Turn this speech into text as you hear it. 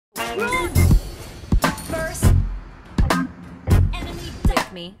Run! First, enemy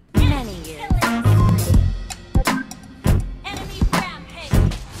with me many years. Enemy rampage.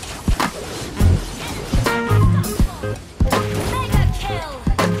 Enemy unstoppable. Mega kill.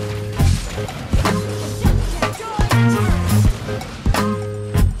 Destroy the turret.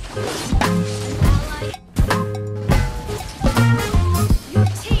 Your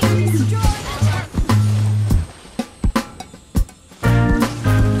team destroyed the turret.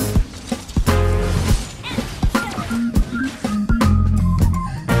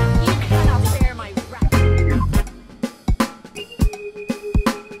 You cannot bear my wrath.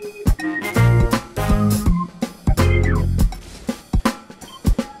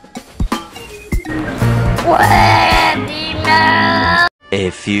 A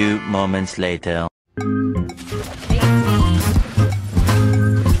few moments later.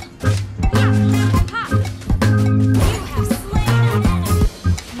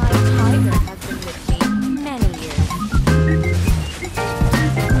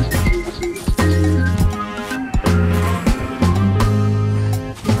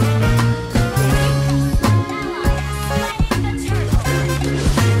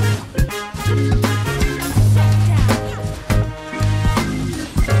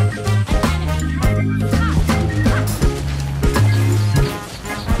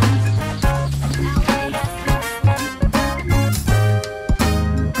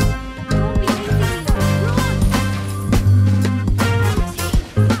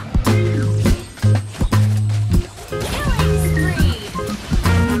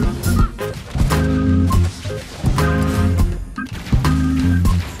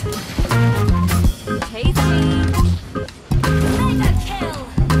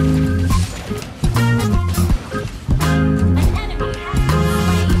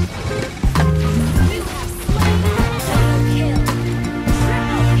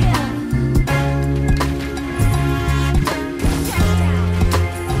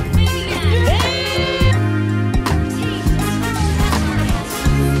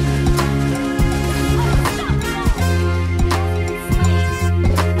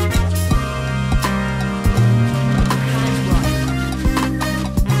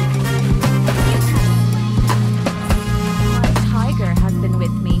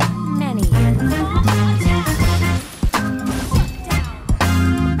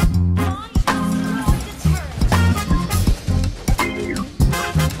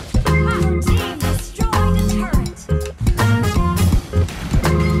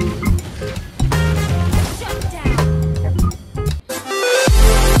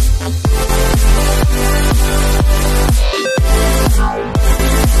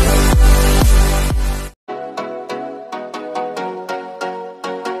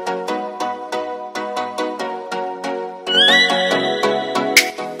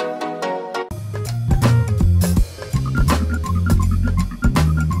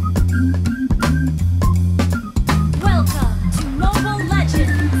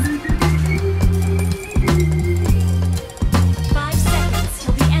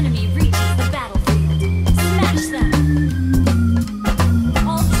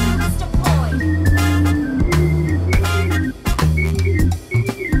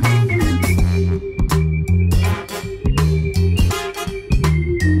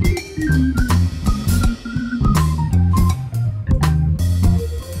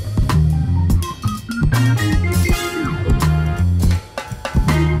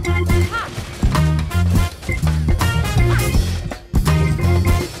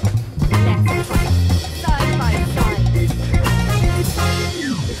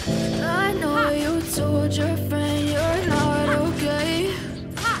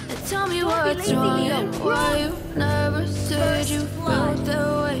 what's wrong and why you never said you felt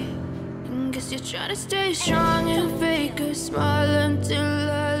that way. And guess you're trying to stay strong and fake a smile until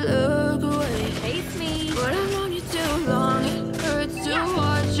I look away. Face me. But I've known you too long, it hurts to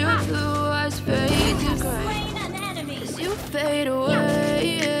watch your blue eyes fade to gray as you fade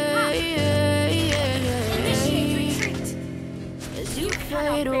away. As you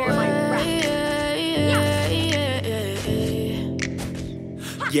fade away.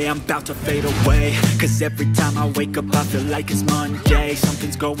 Yeah, I'm about to fade away, cause every time I wake up I feel like it's Monday.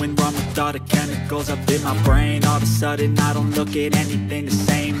 Something's going wrong with all the chemicals up in my brain. All of a sudden I don't look at anything the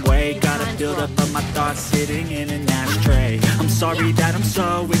same way. Got a build up of my thoughts sitting in an ashtray. I'm sorry that I'm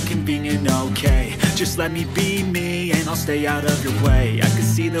so inconvenient, okay. Just let me be me and I'll stay out of your way. I can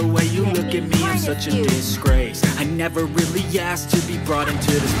see the way you look at me, I'm such a disgrace. I never really asked to be brought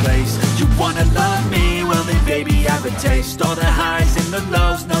into this place. You wanna love me? Well then baby I have a taste. All the highs and the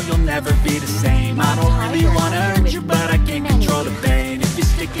lows, no you'll never be the same. I don't really wanna hurt you but I can't control the pain. If you're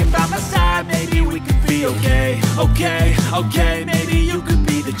sticking by maybe we could be okay. Okay, okay, maybe you could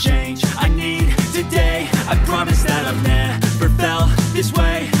be the change I need today. I promise that I've never felt this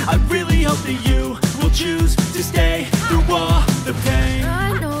way. I really hope that you will choose to stay through all the pain.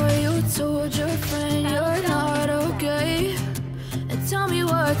 I know you told your friend you're not okay, and tell me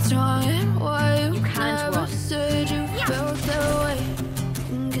what's wrong and why you never said you felt that way.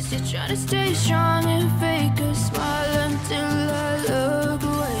 Guess you're trying to stay strong and fake a smile until I look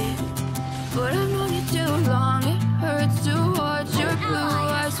away. But I've known you too long, it hurts to watch your blue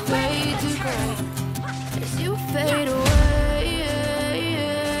eyes fade to gray as you fade away,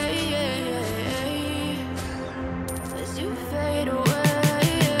 as you fade away.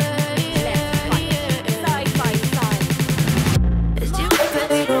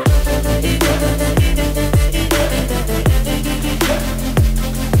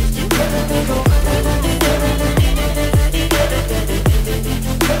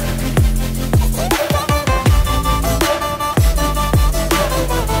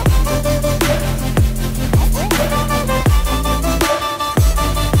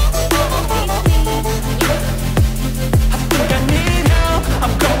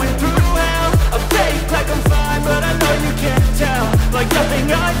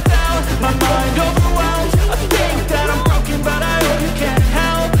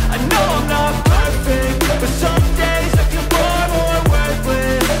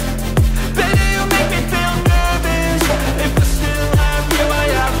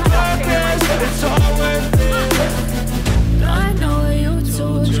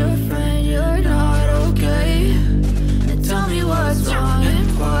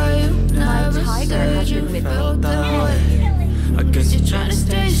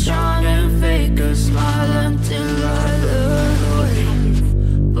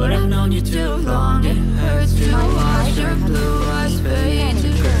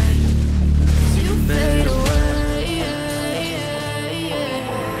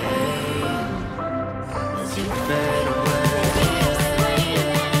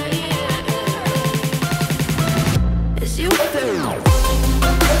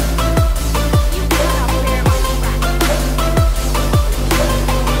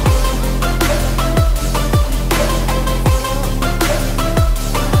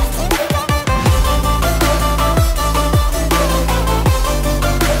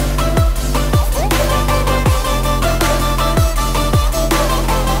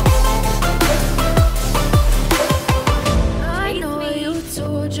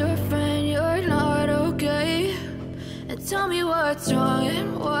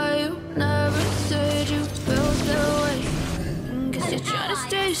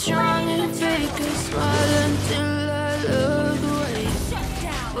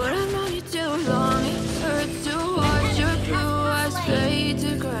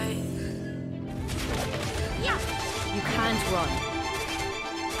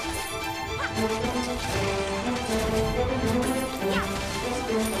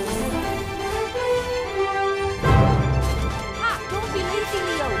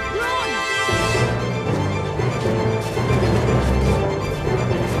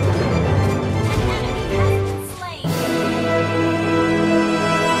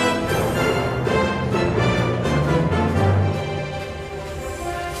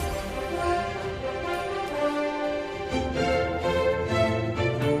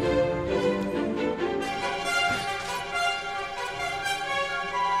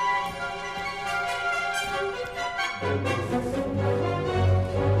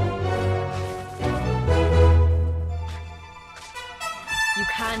 You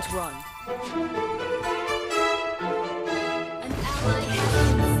can't run. An ally has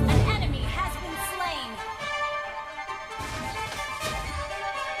an enemy has been slain.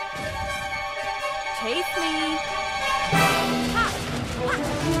 Take me.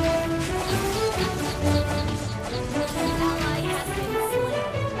 An ally has been slain.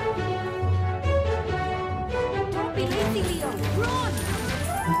 Don't be lazy, Leo. Run!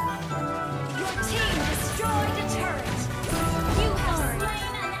 Your team destroyed a turret. You have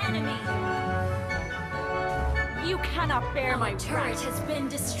slain an enemy. You cannot bear my turret wrath. has been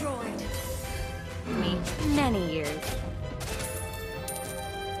destroyed. Me many years.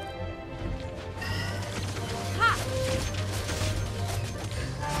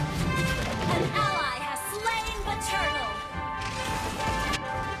 An ally has slain the turtle.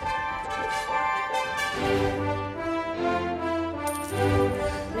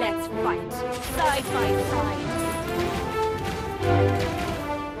 Let's fight side by side.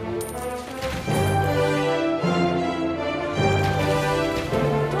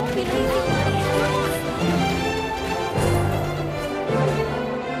 Don't be lazy, buddy.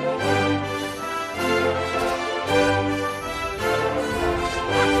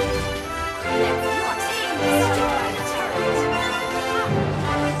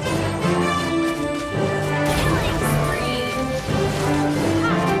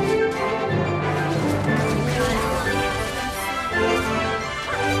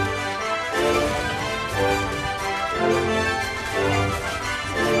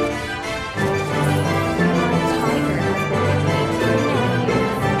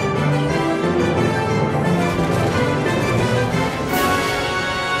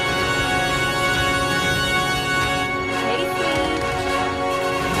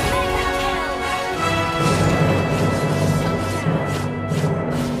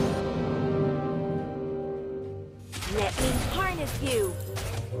 harness you.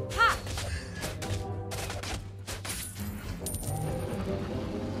 Ha!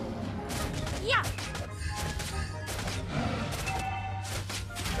 Yeah!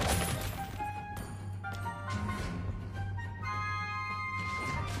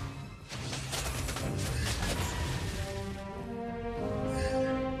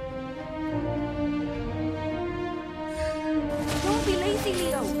 Don't be lazy,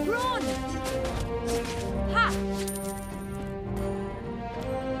 Leo. Run! Ha!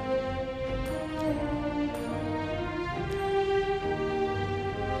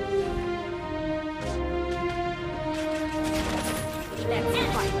 Let's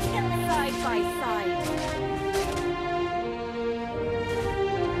fight side by side.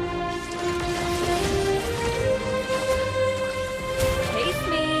 Chase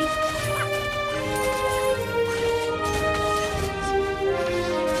me.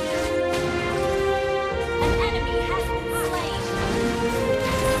 An enemy has been slain.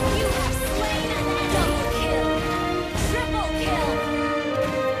 You have slain an enemy. Double kill. Triple kill.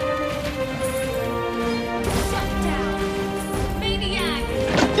 Shut down. Maniac.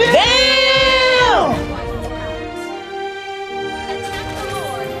 Damn! Attack the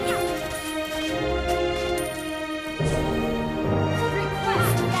Lord.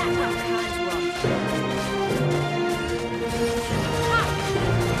 Request backup. Ha!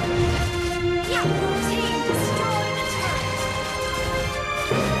 Yeah. Your team destroyed the turret.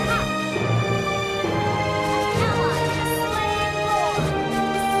 Ha! An ally has slain Lord.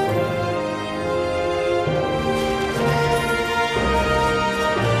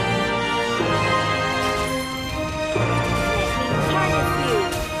 Harness you.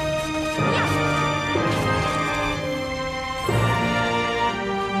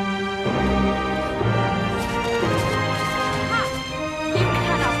 Ha! You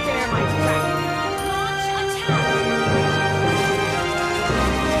cannot bear my wrath. Launch attack.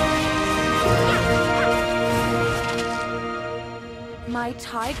 My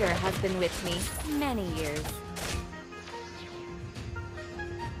tiger has been with me many years.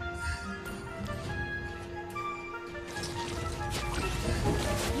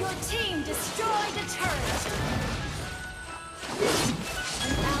 Your team destroyed a turret.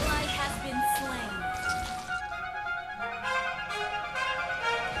 An ally has been slain.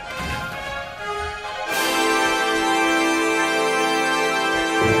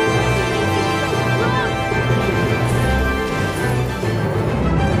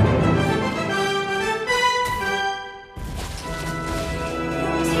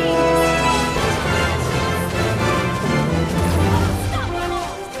 Your team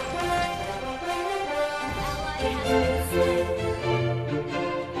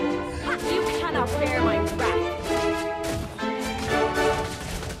You cannot bear my wrath.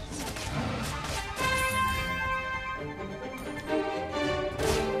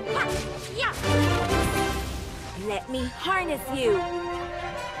 Ha! Yeah! Let me harness you.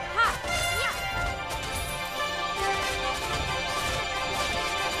 Ha! Yeah!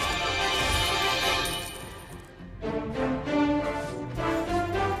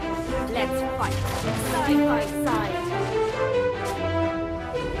 Let's fight side by side.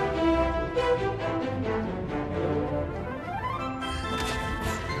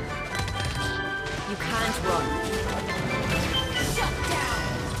 You can't run. shut down.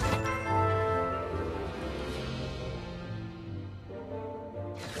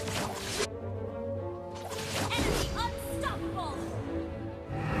 Enemy unstoppable.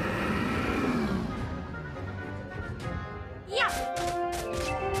 Yeah!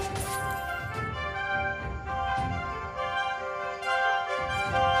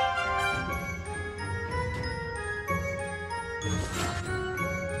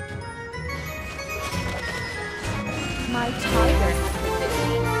 My tiger